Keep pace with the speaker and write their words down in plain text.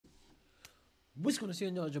What's gonna see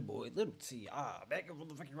another boy? Little T. Back in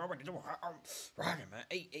motherfucking rocking, man.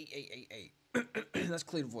 Hey. Let's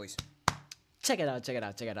clear the voice. Check it out.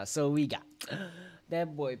 So we got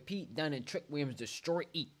that boy Pete Dunne and Trick Williams destroy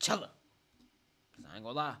each other. Cause I ain't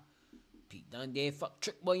gonna lie, Pete Dunne did fuck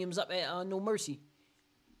Trick Williams up at No Mercy.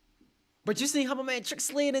 But you see how my man Trick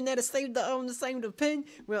slid in there to save the pin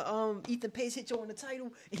where Ethan Page hit you on the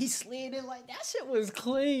title and he slid in like that shit was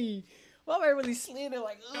clean. Well, I really slid in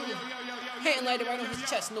like hand landed right on his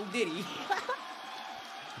chest, no diddy.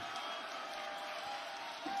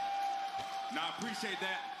 Now I appreciate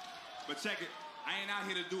that, but check it. I ain't out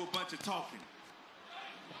here to do a bunch of talking.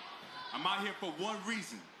 I'm out here for one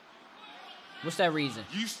reason. What's that reason?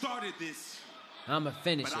 You started this. I'ma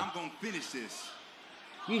finish it. But I'm gonna finish this.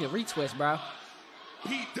 You need a retwist, bro.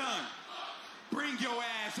 Pete Dunne, bring your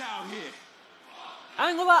ass out here. I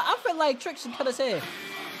ain't gonna lie, I feel like Trick should cut his hair.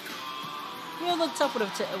 He don't look tough with a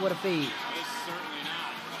fade. It's certainly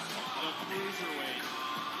not. The cruiserweight.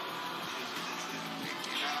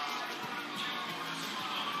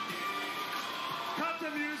 Cut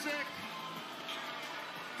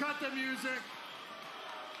the music.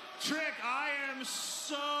 Trick, I am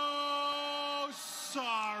so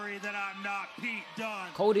sorry that I'm not Pete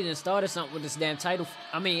Dunne. Cody done started something with this damn title.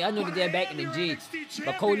 I mean, I knew he did back in the G,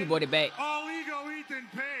 but Cody brought it back. All ego Ethan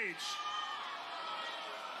Page.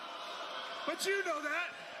 But you know that.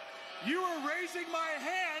 You were raising my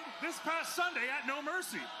hand this past Sunday at No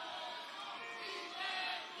Mercy.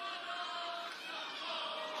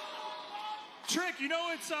 Trick, you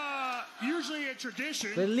know it's usually a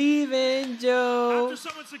tradition. Believe in Joe. After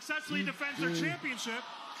someone successfully defends their championship,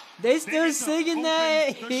 they still singing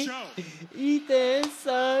that. Ethan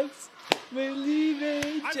sucks. Believe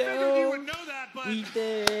in Joe. I figured you would know that, but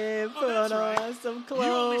Ethan put on some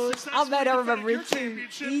clothes. I bet I remember it too.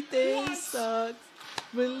 Ethan sucks.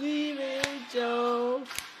 Believe in Joe.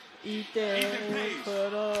 Ethan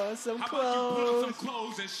put on some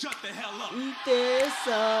clothes. And shut the hell up. Ethan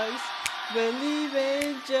sucks. Believe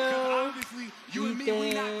in Joe. Obviously, you and me,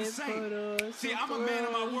 we not the same. See, I'm a man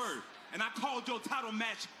of my word, and I called your title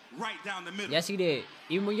match right down the middle. Yes, he did.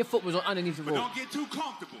 Even when your foot was underneath the rope. But don't get too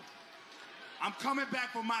comfortable. I'm coming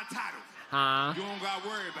back for my title. Huh? You don't gotta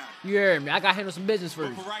worry about it. You heard me. I gotta handle some business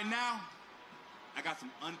first. But for right now, I got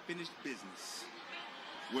some unfinished business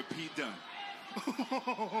with Pete Dunne.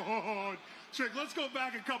 Trick, let's go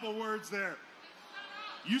back a couple words there.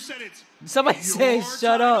 You said it's somebody said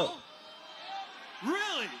shut title? up.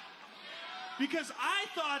 Really? Because I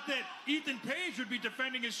thought that Ethan Page would be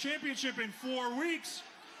defending his championship in 4 weeks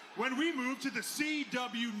when we moved to the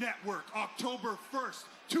CW Network October 1st,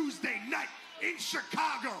 Tuesday night in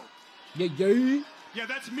Chicago. Yeah. Yeah,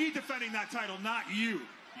 that's me defending that title, not you.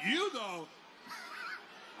 You, though,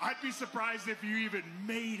 I'd be surprised if you even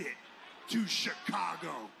made it to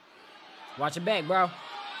Chicago. Watch your back, bro.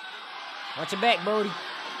 Watch your back, Brody.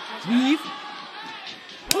 Leave.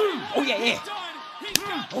 Oh, yeah.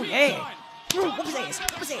 Oh, yeah. Whoop his ass.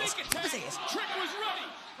 Trick was ready.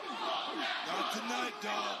 Not tonight,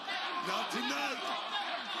 dog. Not tonight.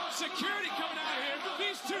 Security coming out of here.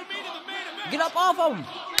 These two meet in the main event. Get up off of him.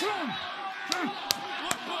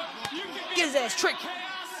 Look, Get his ass, Trick.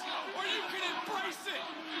 Or you can embrace it.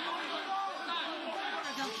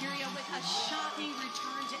 Valkyria with a shocking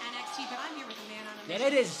return to NXT, but I'm here with a man on a Yeah,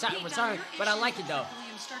 that is a shocking return, but I like it though.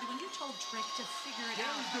 Started when you told Trick to figure it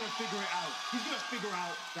out. He's gonna figure it out. He's gonna figure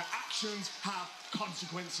out that actions have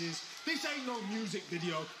consequences. This ain't no music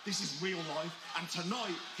video. This is real life. And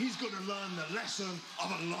tonight, he's gonna learn the lesson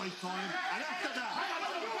of a lifetime. And after that,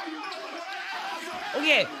 Oh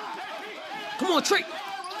yeah. Come on, Trick.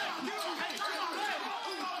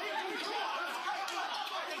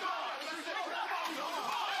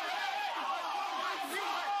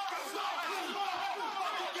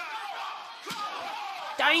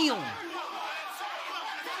 Damn.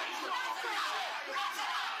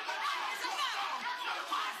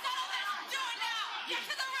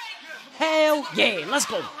 Hell yeah, let's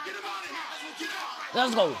go.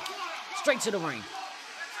 Let's go. Straight to the ring.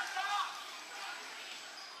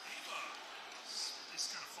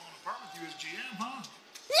 It's kind of falling apart with you as GM, huh?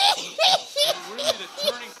 Really, the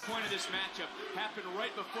turning point of this matchup happened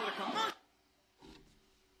right before the commercial.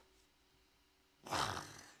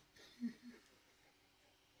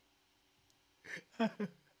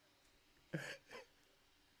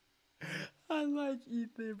 I like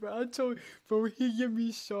Ethan, bro. I told you, bro, he give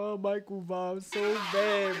me Shawn Michael vibes so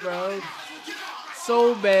bad, bro.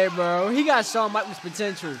 So bad, bro. He got Shawn Michaels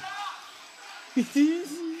potential. It's kind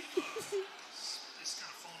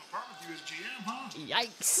of falling apart with you as GM, huh?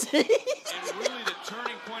 Yikes. And really the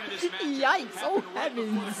turning point of this match. Yikes, oh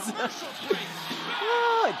heavens.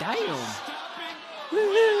 Oh, damn.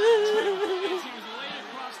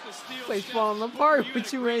 Place falling apart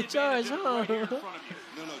with you in charge, huh? No,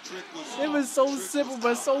 Trick was. It was so simple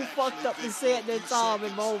but so fucked up to say at that time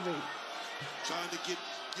and moment. Trying to get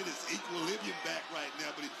his equilibrium back right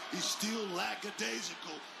now, but he's still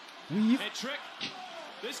lackadaisical. Hey, Trick,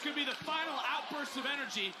 this could be the final outburst of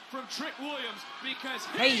energy from Trick Williams because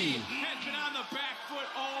he has been on the back foot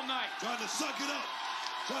all night. Trying to suck it up.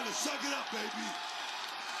 Trying to suck it up, baby.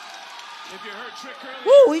 If you heard Trick earlier,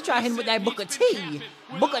 Woo, he tried hitting with that Booker T.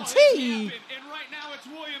 Booker T. And right now it's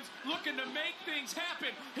Williams looking to make things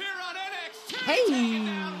happen here on NXT. Hey. Taking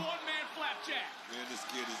down one-man flapjack. Man, this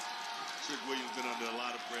kid is. Trick Williams been under a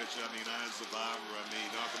lot of pressure. I mean, Iron Survivor. I mean,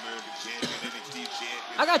 North American champion, NXT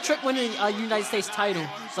champion. I got Trick winning a United States title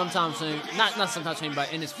sometime soon. Not sometime soon,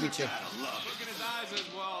 but in his future. Look at his eyes as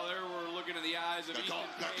well. There we're looking at the eyes of Ethan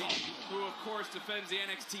Page, who of course defends the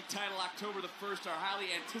NXT title October the 1st, our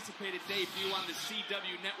highly anticipated debut on the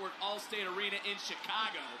CW Network All-State Arena in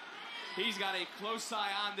Chicago. He's got a close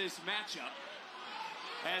eye on this matchup.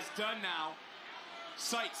 As Dunne now.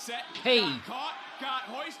 Sight set. Hey. Got caught. Got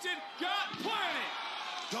hoisted. Got planted.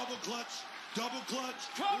 Double clutch. Double clutch.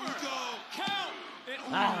 Cover. Here we go. Count. And,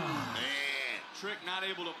 Man. Trick not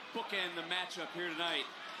able to bookend the matchup here tonight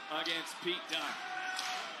against Pete Dunne.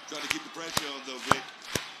 Trying to keep the pressure on, though, Vic.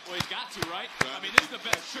 Well, he's got to, right? I mean, this is the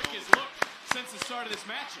best Trick has looked since the start of this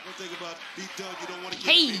matchup. One thing about Pete Dunne, you don't want to give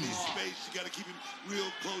him any space. You got to keep him real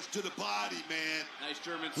close to the body, man. Nice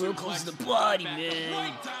German Real close to the body, man.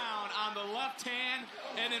 Right down on the left hand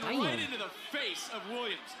and then right into the face of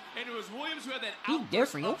Williams. And it was Williams who had that He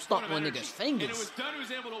different. Don't stop one nigga's fingers. And it was Dunne who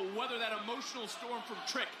was able to weather that emotional storm from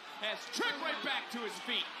Trick. As Trick right back to his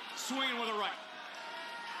feet, swinging with a right.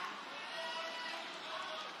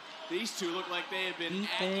 These two look like they have been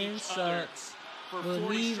at each other for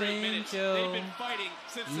 40 straight minutes. They've been fighting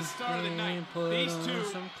since the start of the night. These two,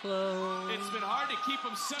 it's been hard to keep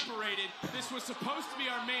them separated. This was supposed to be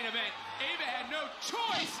our main event. Ava had no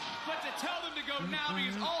choice but to tell them to go now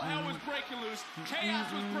because all hell was breaking loose. Chaos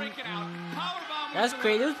was breaking out. Powerbomb was That's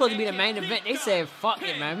crazy. It was supposed to be the main event. They said, fuck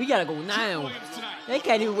it, man. We gotta go now. They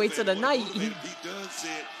can't even wait till the night. Pete Dunne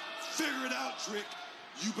said, figure it out, Trick.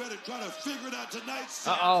 You better try to figure it out tonight,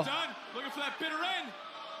 son. Uh-oh. Looking for that bitter end.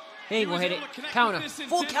 He ain't gonna hit it. Counter.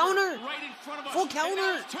 Full counter. Right in front of us. Full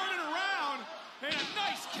counter. Turn it around. And a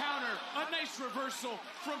nice counter. A nice reversal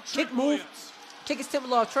from Trick Kick move. Williams. Kick his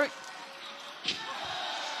temple off, Trick.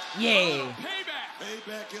 Yeah. Payback.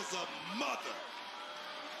 Payback is a mother.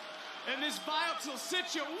 And this volatile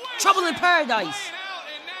situation. Trouble in paradise. Playing out,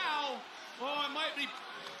 and now, oh, it might be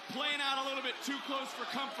playing out a little bit too close for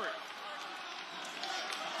comfort.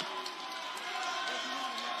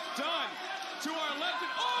 Dunne to our left.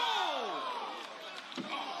 And, oh!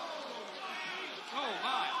 Oh,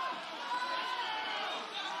 my.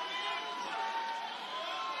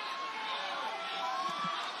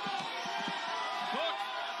 Look,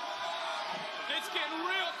 it's getting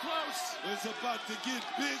real close. It's about to get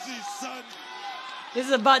busy, son. This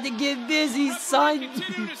is about to get busy, son.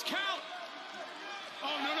 Continuing his count. Oh,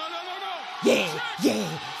 no. Yeah.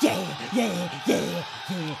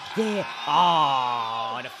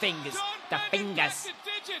 Oh, the fingers. The fingers.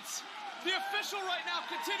 Digits. The official right now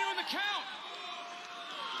continuing the count.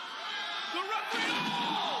 The referee.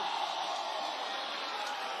 Oh!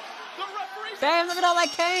 The referee. Damn, look at all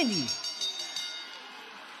that candy.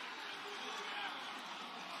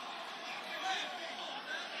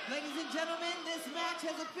 Ladies and gentlemen, this match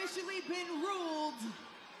has officially been ruled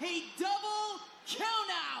a double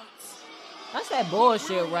countout. That's that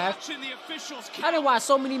bullshit, ref. I done watched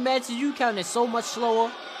so many matches, you counted so much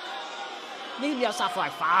slower. Nigga be outside for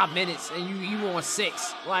like 5 minutes and you on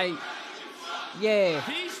 6. Like, yeah.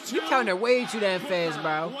 You counted way too damn fast,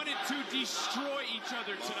 bro. Wanted to destroy each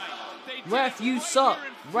other tonight. Ref, you suck.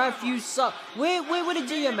 Ref, you suck. Where the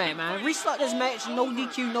GM at, man? Restart this match, no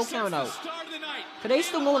DQ, no count out. Cause they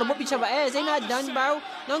still going to whoop each other ass. They not done, bro.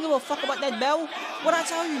 They don't give a fuck about that bell. What I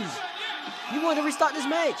tell you? You want to restart this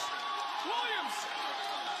match? Williams,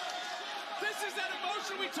 this is that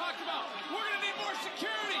emotion we talked about. We're gonna need more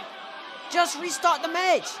security. Just restart the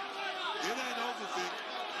match. It ain't over, Vic.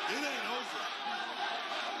 It ain't over.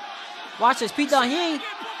 Watch this, Pete Dunne. He ain't.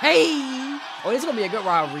 Hey. Oh, this is gonna be a good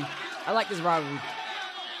rivalry. I like this rivalry.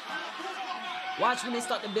 Watch when they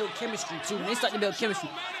start to build chemistry too. When they start to build chemistry,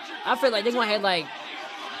 I feel like they're gonna have like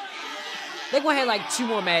 2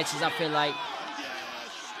 more matches. I feel like.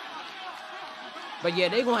 But yeah,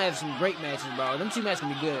 they're gonna have some great matches, bro. Them 2 matches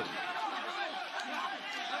gonna be good.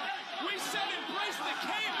 We said embrace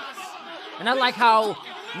And I like how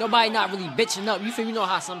nobody not really bitching up. You feel, you know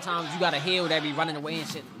how sometimes you got a heel that be running away and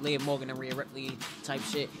shit, Liv Morgan and Rhea Ripley type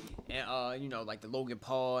shit. And, you know, like the Logan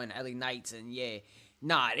Paul and LA Knights and, yeah.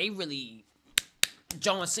 Nah, they really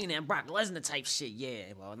John Cena and Brock Lesnar type shit, yeah.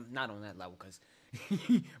 Well, not on that level, because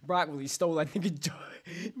Brock really stole, I think,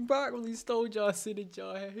 Brock really stole John Cena.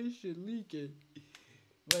 John had his shit leaking.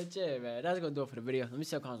 But, yeah, man, that's going to do it for the video. Let me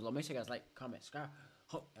see how comments below. Make sure you guys like, comment, subscribe.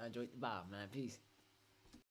 Hope y'all enjoyed the vibe, man. Peace.